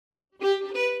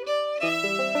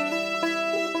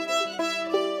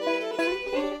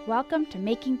Welcome to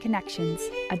Making Connections,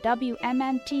 a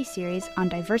WMMT series on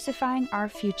diversifying our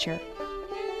future.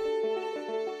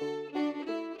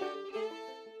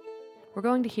 We're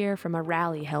going to hear from a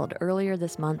rally held earlier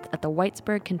this month at the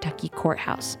Whitesburg, Kentucky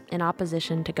courthouse in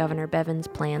opposition to Governor Bevin's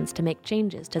plans to make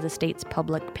changes to the state's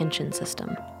public pension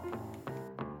system.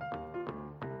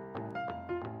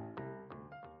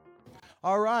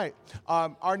 All right.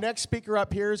 Our next speaker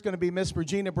up here is going to be Miss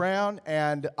Regina Brown.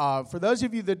 And for those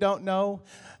of you that don't know,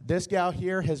 this gal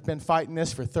here has been fighting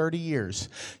this for 30 years.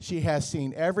 She has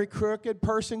seen every crooked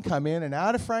person come in and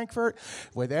out of Frankfort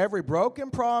with every broken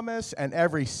promise and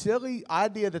every silly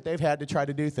idea that they've had to try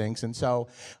to do things. And so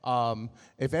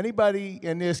if anybody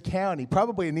in this county,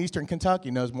 probably in eastern Kentucky,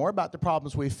 knows more about the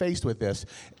problems we've faced with this,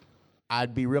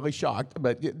 I'd be really shocked.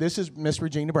 But this is Miss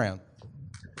Regina Brown.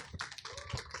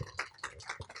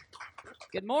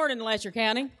 Good morning, Letcher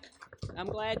County. I'm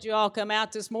glad you all come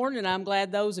out this morning, and I'm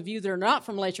glad those of you that are not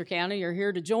from Letcher County are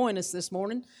here to join us this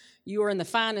morning. You are in the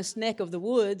finest neck of the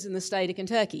woods in the state of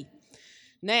Kentucky.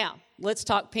 Now, let's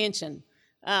talk pension.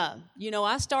 I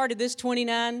started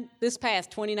this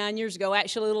past 29 years ago,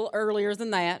 actually a little earlier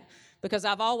than that, because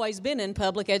I've always been in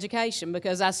public education,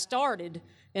 because I started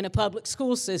in a public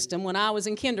school system when I was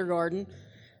in kindergarten,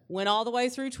 went all the way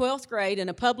through 12th grade in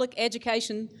a public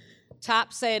education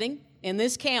type setting in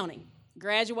this county,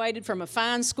 graduated from a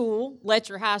fine school,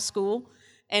 Letcher High School,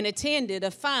 and attended a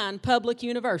fine public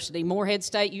university, Morehead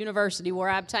State University, where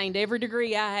I obtained every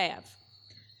degree I have.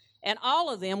 And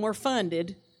all of them were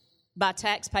funded by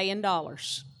tax-paying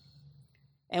dollars.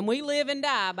 And we live and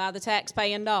die by the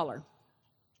tax-paying dollar.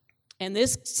 And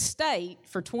this state,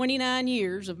 for 29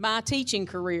 years of my teaching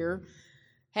career,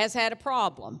 has had a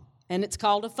problem, and it's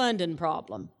called a funding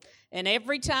problem. And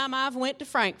every time I've went to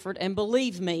Frankfort, and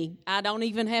believe me, I don't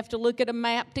even have to look at a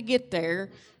map to get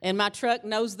there, and my truck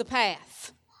knows the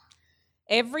path.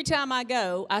 Every time I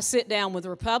go, I sit down with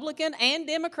Republican and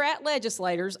Democrat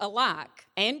legislators alike,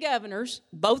 and governors,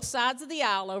 both sides of the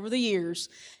aisle over the years,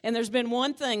 and there's been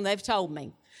one thing they've told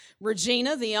me.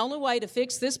 Regina, the only way to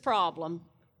fix this problem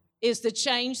is to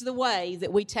change the way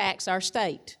that we tax our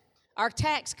state. Our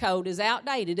tax code is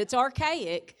outdated, it's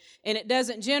archaic, and it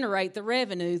doesn't generate the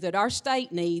revenue that our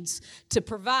state needs to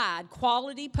provide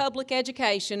quality public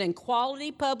education and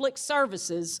quality public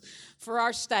services for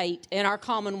our state and our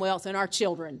commonwealth and our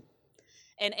children.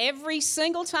 And every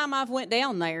single time I've went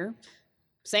down there,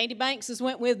 Sandy Banks has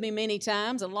went with me many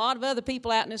times, a lot of other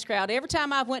people out in this crowd, every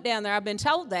time I've went down there, I've been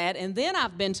told that, and then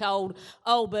I've been told,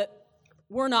 oh, but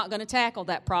we're not going to tackle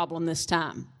that problem this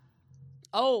time.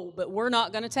 Oh, but we're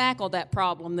not going to tackle that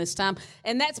problem this time.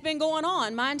 And that's been going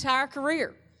on my entire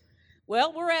career.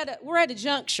 Well, we're at a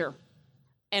juncture,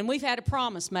 and we've had a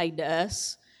promise made to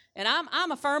us. And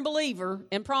I'm a firm believer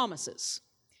in promises.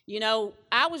 You know,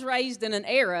 I was raised in an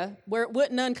era where it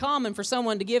wasn't uncommon for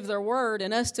someone to give their word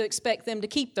and us to expect them to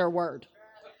keep their word.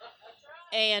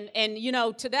 And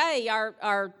today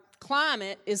our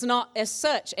climate is not as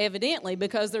such, evidently,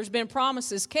 because there's been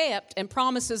promises kept and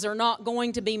promises are not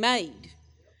going to be made.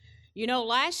 You know,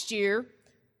 last year,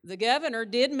 the governor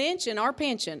did mention our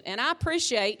pension, and I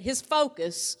appreciate his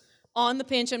focus on the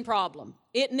pension problem.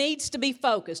 It needs to be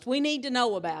focused. We need to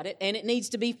know about it, and it needs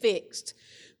to be fixed.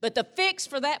 But the fix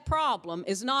for that problem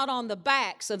is not on the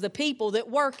backs of the people that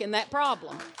work in that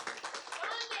problem.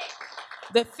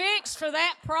 The fix for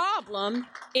that problem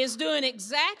is doing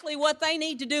exactly what they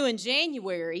need to do in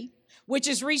January, which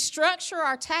is restructure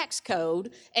our tax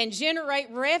code and generate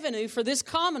revenue for this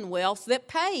commonwealth that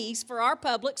pays for our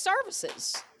public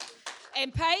services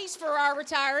and pays for our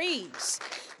retirees.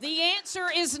 The answer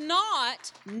is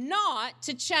not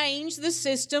to change the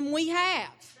system we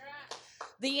have.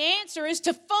 The answer is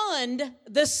to fund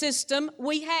the system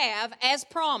we have as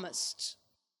promised.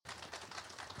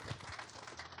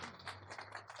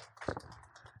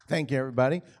 Thank you,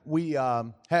 everybody.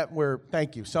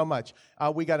 Thank you so much.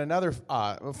 We got another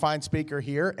fine speaker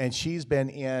here, and she's been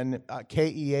in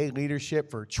KEA leadership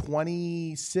for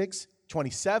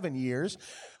 27 years.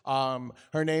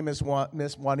 Her name is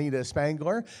Miss Juanita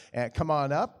Spangler. Come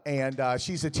on up, and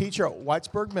she's a teacher at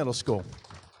Whitesburg Middle School.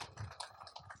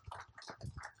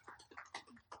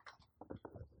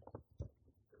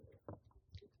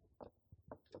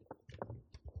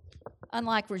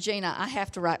 Unlike Regina, I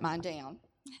have to write mine down.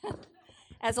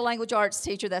 As a language arts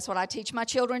teacher, that's what I teach my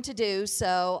children to do,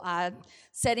 so I'm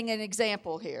setting an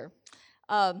example here.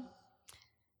 My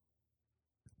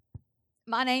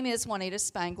name is Juanita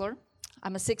Spangler.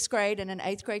 I'm a 6th grade and an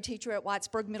 8th grade teacher at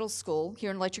Whitesburg Middle School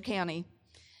here in Letcher County.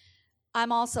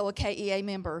 I'm also a KEA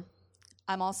member.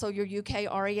 I'm also your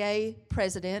UKREA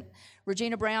president.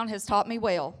 Regina Brown has taught me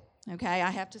well, okay, I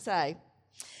have to say.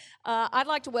 I'd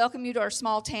like to welcome you to our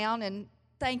small town and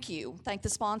thank you. Thank the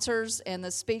sponsors and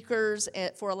the speakers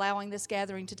for allowing this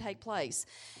gathering to take place.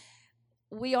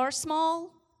 We are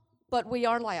small, but we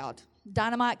are loud.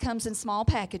 Dynamite comes in small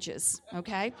packages,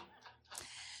 okay?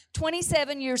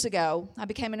 27 years ago, I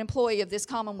became an employee of this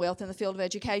Commonwealth in the field of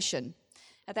education.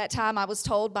 At that time, I was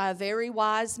told by a very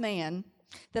wise man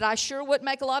that I sure wouldn't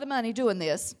make a lot of money doing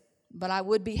this, but I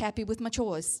would be happy with my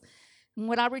choice. And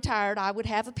when I retired, I would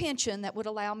have a pension that would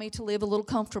allow me to live a little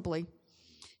comfortably.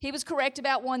 He was correct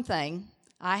about one thing.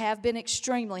 I have been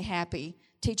extremely happy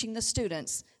teaching the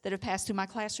students that have passed through my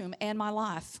classroom and my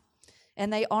life,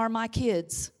 and they are my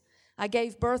kids. I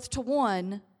gave birth to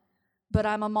one, but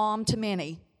I'm a mom to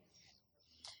many.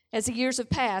 As the years have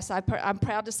passed, I'm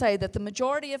proud to say that the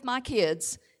majority of my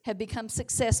kids have become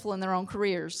successful in their own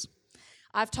careers.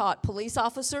 I've taught police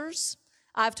officers,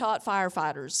 I've taught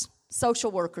firefighters, social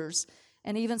workers,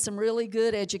 and even some really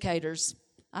good educators.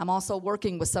 I'm also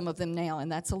working with some of them now,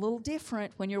 and that's a little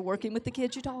different when you're working with the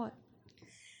kids you taught.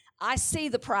 I see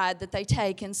the pride that they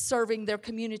take in serving their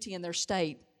community and their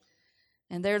state,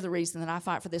 and they're the reason that I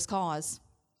fight for this cause.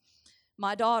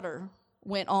 My daughter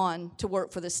went on to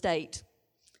work for the state.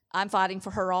 I'm fighting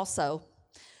for her also.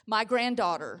 My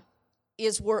granddaughter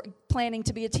is planning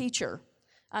to be a teacher.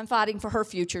 I'm fighting for her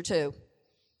future too.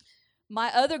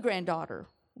 My other granddaughter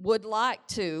would like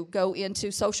to go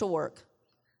into social work.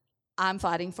 I'm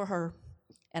fighting for her,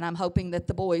 and I'm hoping that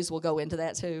the boys will go into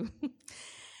that too.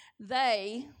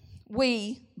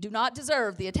 We do not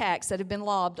deserve the attacks that have been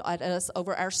lobbed at us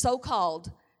over our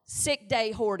so-called sick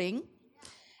day hoarding,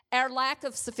 our lack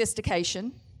of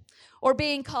sophistication, or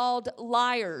being called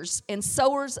liars and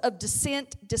sowers of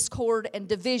dissent, discord, and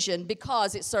division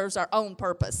because it serves our own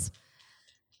purpose.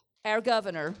 Our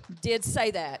governor did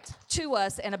say that to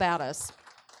us and about us.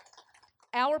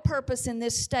 Our purpose in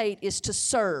this state is to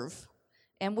serve,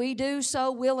 and we do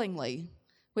so willingly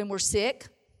when we're sick,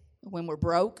 when we're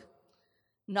broke.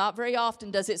 Not very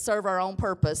often does it serve our own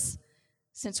purpose,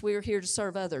 since we are here to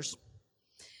serve others.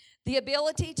 The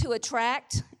ability to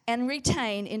attract and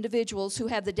retain individuals who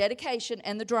have the dedication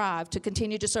and the drive to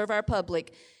continue to serve our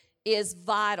public is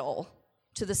vital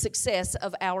to the success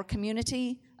of our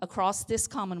community across this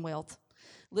Commonwealth.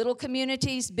 Little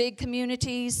communities, big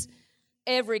communities,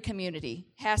 every community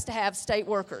has to have state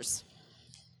workers.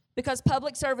 Because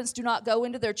public servants do not go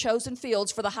into their chosen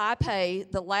fields for the high pay,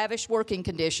 the lavish working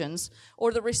conditions,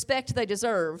 or the respect they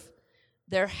deserve,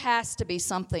 there has to be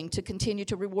something to continue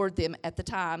to reward them at the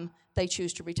time they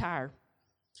choose to retire.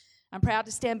 I'm proud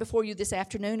to stand before you this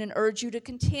afternoon and urge you to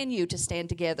continue to stand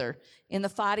together in the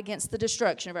fight against the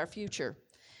destruction of our future.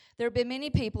 There have been many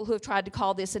people who have tried to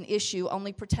call this an issue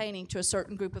only pertaining to a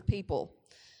certain group of people.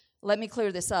 Let me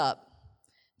clear this up.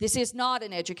 This is not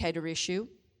an educator issue.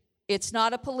 It's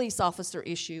not a police officer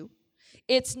issue.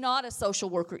 It's not a social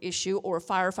worker issue or a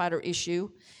firefighter issue.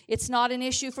 It's not an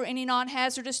issue for any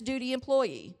non-hazardous duty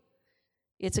employee.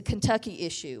 It's a Kentucky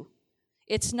issue.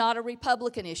 It's not a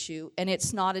Republican issue, and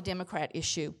it's not a Democrat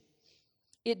issue.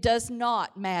 It does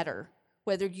not matter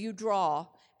whether you draw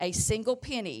a single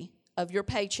penny of your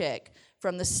paycheck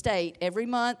from the state every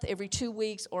month, every 2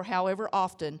 weeks, or however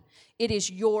often. It is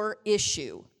your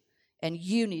issue, and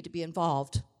you need to be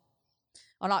involved.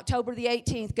 On October the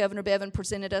 18th, Governor Bevin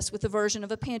presented us with a version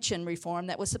of a pension reform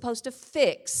that was supposed to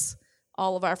fix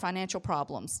all of our financial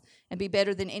problems and be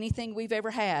better than anything we've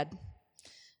ever had.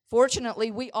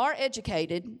 Fortunately, we are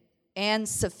educated and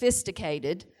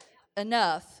sophisticated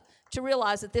enough to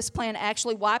realize that this plan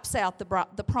actually wipes out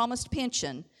the promised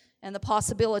pension and the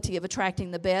possibility of attracting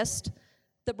the best,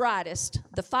 the brightest,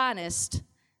 the finest,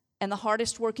 and the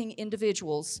hardest working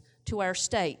individuals to our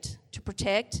state to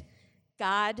protect,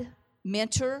 guide,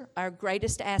 mentor our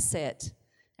greatest asset,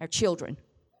 our children,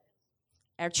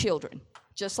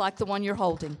 just like the one you're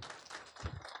holding.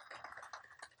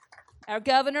 Our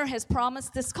governor has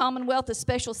promised this Commonwealth a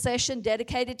special session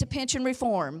dedicated to pension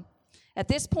reform. At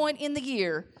this point in the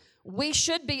year, we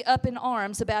should be up in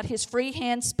arms about his free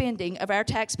hand spending of our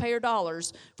taxpayer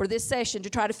dollars for this session to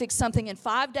try to fix something in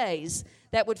 5 days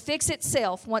that would fix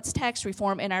itself once tax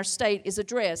reform in our state is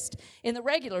addressed in the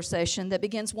regular session that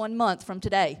begins 1 month from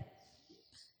today.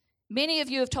 Many of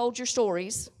you have told your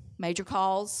stories, made your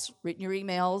calls, written your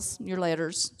emails, your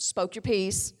letters, spoke your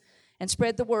piece, and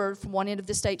spread the word from one end of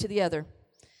the state to the other.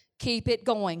 Keep it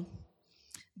going.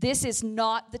 This is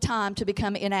not the time to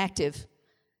become inactive.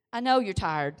 I know you're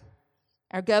tired.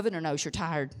 Our governor knows you're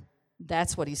tired.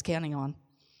 That's what he's counting on.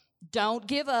 Don't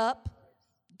give up.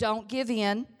 Don't give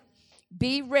in.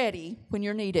 Be ready when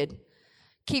you're needed.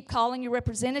 Keep calling your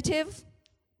representative.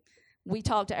 We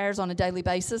talk to ours on a daily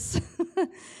basis.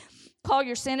 Call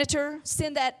your senator,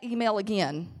 send that email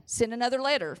again, send another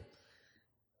letter,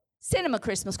 send him a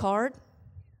Christmas card,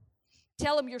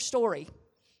 tell him your story,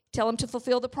 tell him to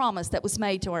fulfill the promise that was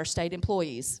made to our state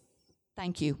employees.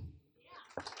 Thank you.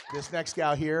 This next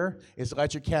gal here is a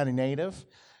Letcher County native,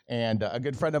 and a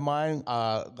good friend of mine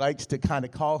likes to kind of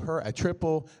call her a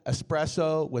triple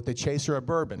espresso with a chaser of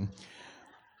bourbon.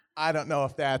 I don't know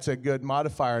if that's a good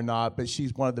modifier or not, but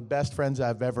she's one of the best friends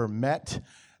I've ever met.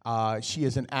 She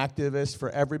is an activist for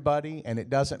everybody, and it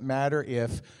doesn't matter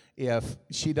if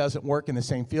she doesn't work in the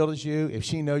same field as you. If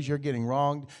she knows you're getting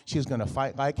wronged, she's going to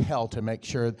fight like hell to make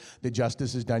sure that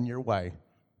justice is done your way.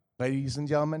 Ladies and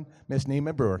gentlemen, Miss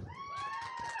Neiman Brewer.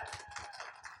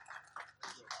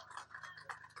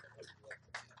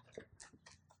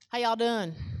 How y'all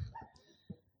doing?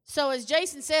 So as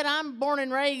Jason said, I'm born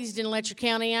and raised in Letcher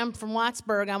County. I'm from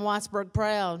Whitesburg. I'm Whitesburg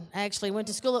proud. I actually went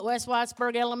to school at West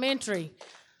Whitesburg Elementary.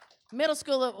 Middle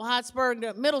school at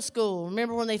Whitesburg Middle School.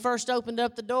 Remember when they first opened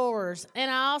up the doors? And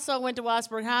I also went to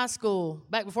Whitesburg High School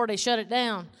back before they shut it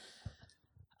down.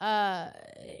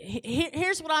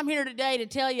 Here's what I'm here today to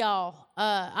tell y'all.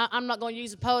 I'm not going to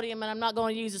use a podium and I'm not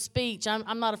going to use a speech.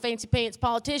 I'm not a fancy pants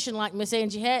politician like Miss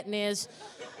Angie Hatton is.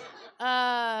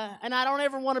 And I don't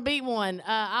ever want to be one.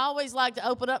 I always like to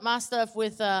open up my stuff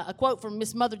with a quote from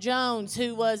Miss Mother Jones,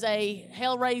 who was a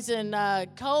hell-raising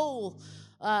coal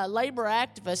labor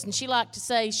activist, and she liked to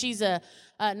say she's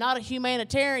not a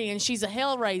humanitarian, she's a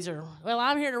hell-raiser. Well,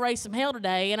 I'm here to raise some hell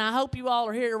today, and I hope you all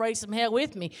are here to raise some hell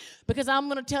with me, because I'm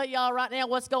going to tell y'all right now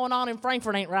what's going on in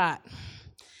Frankfort ain't right.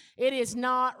 It is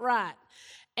not right.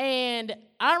 And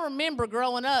I remember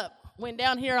growing up, when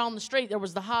down here on the street there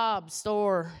was the Hobbs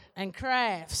store and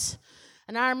Crafts,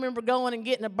 and I remember going and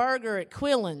getting a burger at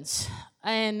Quillen's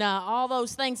and all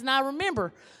those things. And I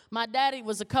remember my daddy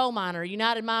was a coal miner,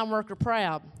 United Mine Worker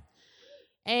proud,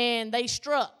 and they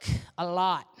struck a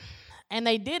lot, and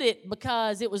they did it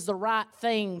because it was the right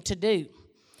thing to do.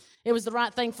 It was the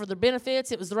right thing for their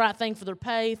benefits. It was the right thing for their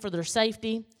pay, for their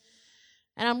safety.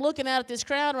 And I'm looking out at this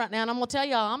crowd right now, and I'm going to tell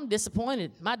y'all, I'm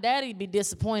disappointed. My daddy'd be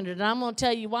disappointed, and I'm going to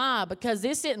tell you why, because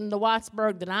this isn't the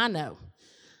Whitesburg that I know.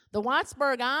 The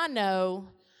Whitesburg I know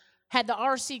had the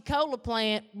RC Cola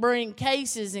plant bring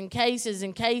cases and cases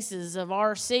and cases of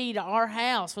RC to our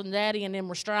house when Daddy and them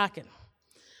were striking.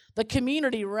 The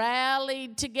community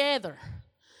rallied together,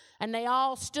 and they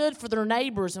all stood for their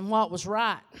neighbors and what was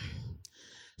right.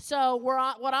 So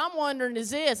what I'm wondering is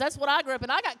this. That's what I grew up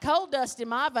in. I got coal dust in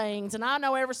my veins, and I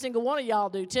know every single one of y'all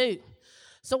do too.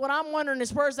 So what I'm wondering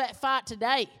is, where's that fight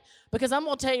today? Because I'm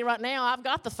going to tell you right now, I've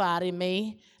got the fight in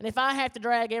me, and if I have to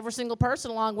drag every single person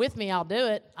along with me, I'll do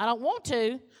it. I don't want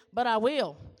to, but I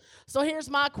will. So here's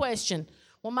my question.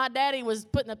 When my daddy was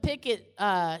putting a picket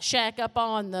shack up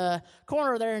on the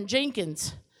corner there in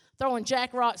Jenkins, throwing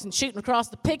jack rocks and shooting across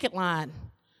the picket line,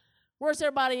 where's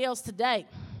everybody else today?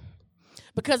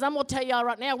 Because I'm going to tell y'all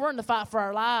right now, we're in the fight for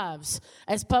our lives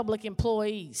as public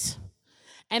employees.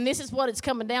 And this is what it's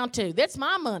coming down to. That's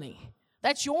my money.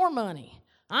 That's your money.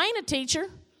 I ain't a teacher.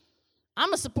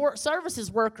 I'm a support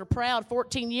services worker, proud,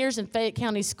 14 years in Fayette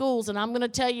County schools, and I'm going to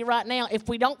tell you right now, if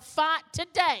we don't fight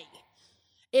today,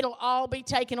 it'll all be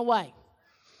taken away.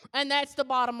 And that's the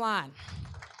bottom line.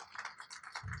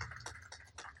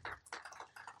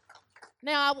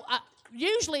 Now,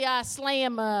 usually I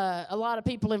slam a lot of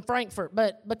people in Frankfort,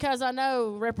 but because I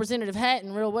know Representative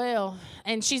Hatton real well,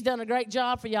 and she's done a great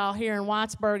job for y'all here in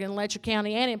Whitesburg and Letcher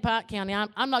County and in Pike County,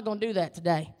 I'm not going to do that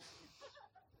today.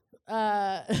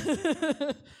 I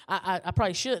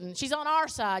probably shouldn't. She's on our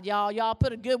side, y'all. Y'all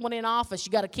put a good one in office.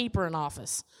 You got to keep her in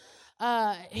office.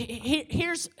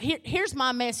 Here's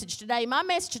my message today. My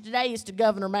message today is to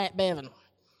Governor Matt Bevin.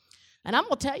 And I'm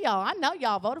going to tell y'all, I know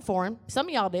y'all voted for him. Some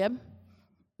of y'all did.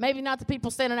 Maybe not the people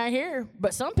standing out here,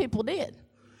 but some people did.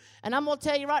 And I'm going to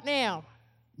tell you right now,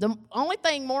 the only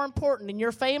thing more important in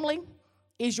your family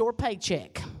is your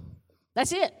paycheck.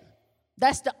 That's it.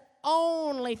 That's the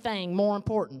only thing more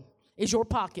important is your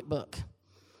pocketbook.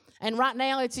 And right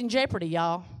now it's in jeopardy,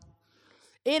 y'all.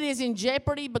 It is in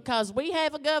jeopardy because we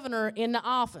have a governor in the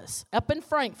office up in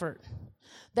Frankfort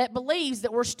that believes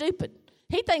that we're stupid.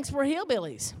 He thinks we're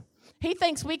hillbillies. He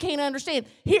thinks we can't understand.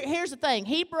 Here's the thing.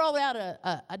 He brought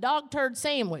out a dog turd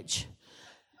sandwich.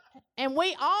 And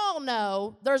we all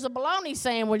know there's a bologna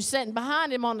sandwich sitting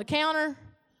behind him on the counter.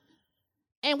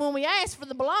 And when we ask for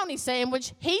the bologna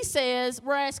sandwich, he says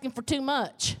we're asking for too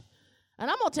much. And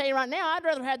I'm going to tell you right now, I'd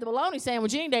rather have the bologna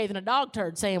sandwich any day than a dog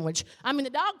turd sandwich. I mean, the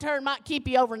dog turd might keep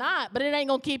you overnight, but it ain't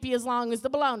going to keep you as long as the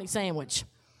bologna sandwich.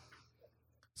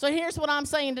 So here's what I'm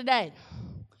saying today.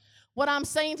 What I'm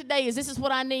saying today is this is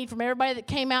what I need from everybody that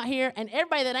came out here and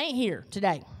everybody that ain't here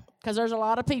today. because there's a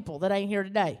lot of people that ain't here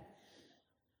today.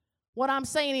 What I'm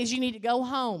saying is you need to go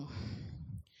home.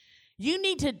 You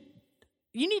need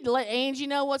to let Angie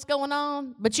know what's going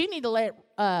on, but you need to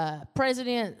let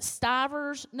President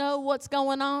Stivers know what's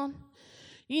going on.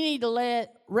 You need to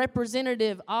let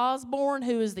Representative Osborne,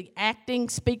 who is the acting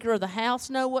Speaker of the House,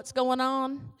 know what's going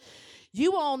on.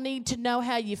 You all need to know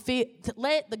how you feel.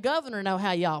 Let the governor know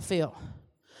how y'all feel.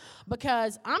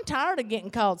 Because I'm tired of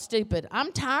getting called stupid.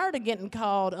 I'm tired of getting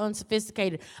called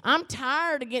unsophisticated. I'm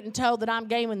tired of getting told that I'm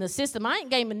gaming the system. I ain't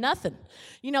gaming nothing.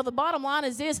 You know, the bottom line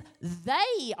is this.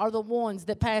 They are the ones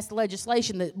that passed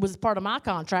legislation that was part of my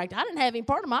contract. I didn't have any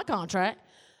part of my contract.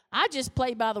 I just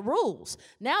played by the rules.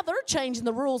 Now they're changing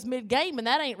the rules mid-game, and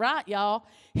that ain't right, y'all.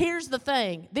 Here's the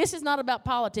thing. This is not about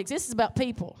politics. This is about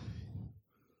people.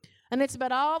 And it's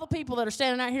about all the people that are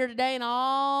standing out here today and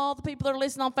all the people that are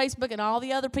listening on Facebook and all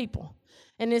the other people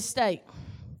in this state.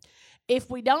 If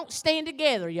we don't stand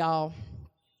together, y'all,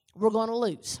 we're going to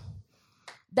lose.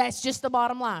 That's just the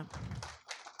bottom line.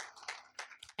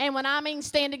 And when I mean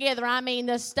stand together, I mean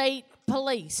the state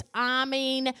police. I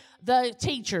mean the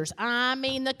teachers. I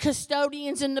mean the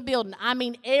custodians in the building. I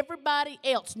mean everybody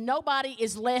else. Nobody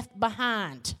is left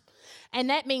behind. And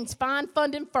that means find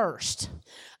funding first.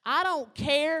 I don't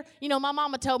care. You know, my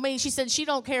mama told me, she said she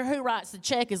don't care who writes the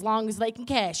check as long as they can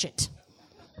cash it.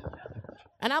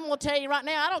 And I'm going to tell you right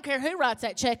now, I don't care who writes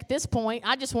that check at this point.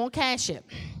 I just want to cash it.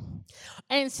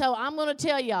 And so I'm going to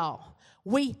tell y'all,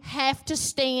 we have to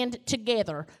stand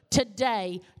together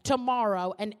today,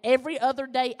 tomorrow, and every other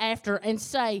day after and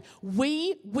say,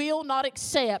 we will not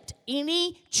accept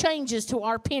any changes to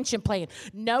our pension plan.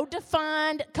 No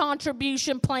defined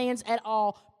contribution plans at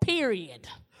all, period.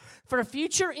 For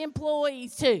future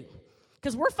employees, too,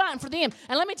 because we're fighting for them.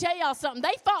 And let me tell y'all something.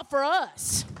 They fought for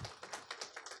us.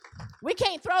 We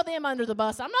can't throw them under the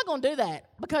bus. I'm not going to do that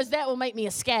because that will make me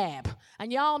a scab.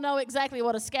 And y'all know exactly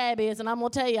what a scab is, and I'm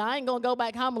going to tell you, I ain't going to go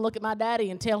back home and look at my daddy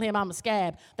and tell him I'm a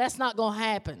scab. That's not going to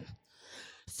happen.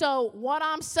 So what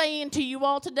I'm saying to you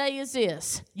all today is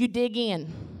this. You dig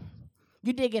in.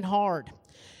 You dig in hard.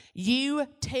 You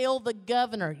tell the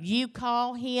governor, you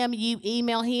call him, you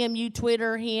email him, you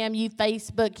Twitter him, you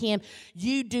Facebook him.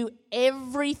 You do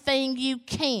everything you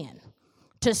can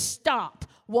to stop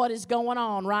what is going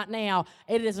on right now.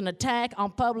 It is an attack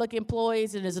on public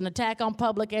employees. It is an attack on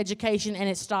public education, and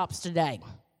it stops today.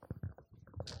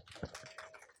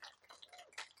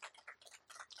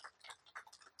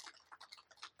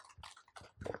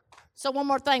 So one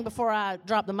more thing before I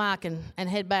drop the mic and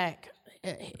head back.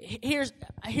 Here's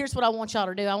what I want y'all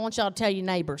to do. I want y'all to tell your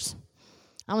neighbors.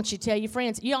 I want you to tell your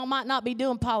friends. Y'all might not be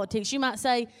doing politics. You might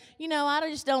say, you know, I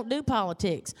just don't do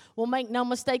politics. Well, make no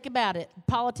mistake about it.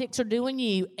 Politics are doing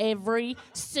you every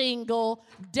single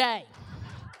day.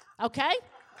 Okay?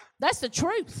 That's the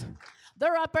truth.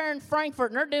 They're up there in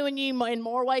Frankfort, and they're doing you in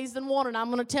more ways than one. And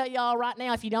I'm going to tell y'all right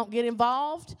now, if you don't get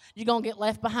involved, you're going to get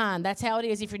left behind. That's how it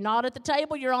is. If you're not at the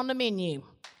table, you're on the menu.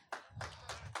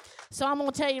 So I'm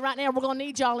going to tell you right now, we're going to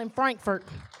need y'all in Frankfort.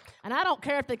 And I don't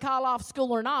care if they call off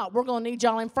school or not. We're going to need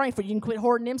y'all in Frankfort. You can quit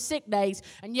hoarding them sick days,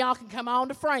 and y'all can come on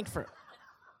to Frankfort.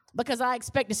 Because I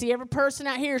expect to see every person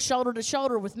out here shoulder to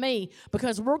shoulder with me,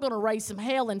 because we're going to raise some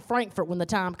hell in Frankfort when the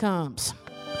time comes.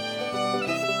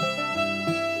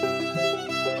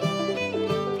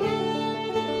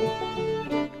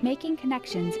 Making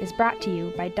Connections is brought to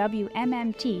you by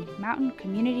WMMT Mountain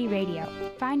Community Radio.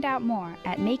 Find out more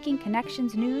at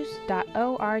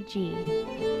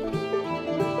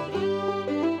makingconnectionsnews.org.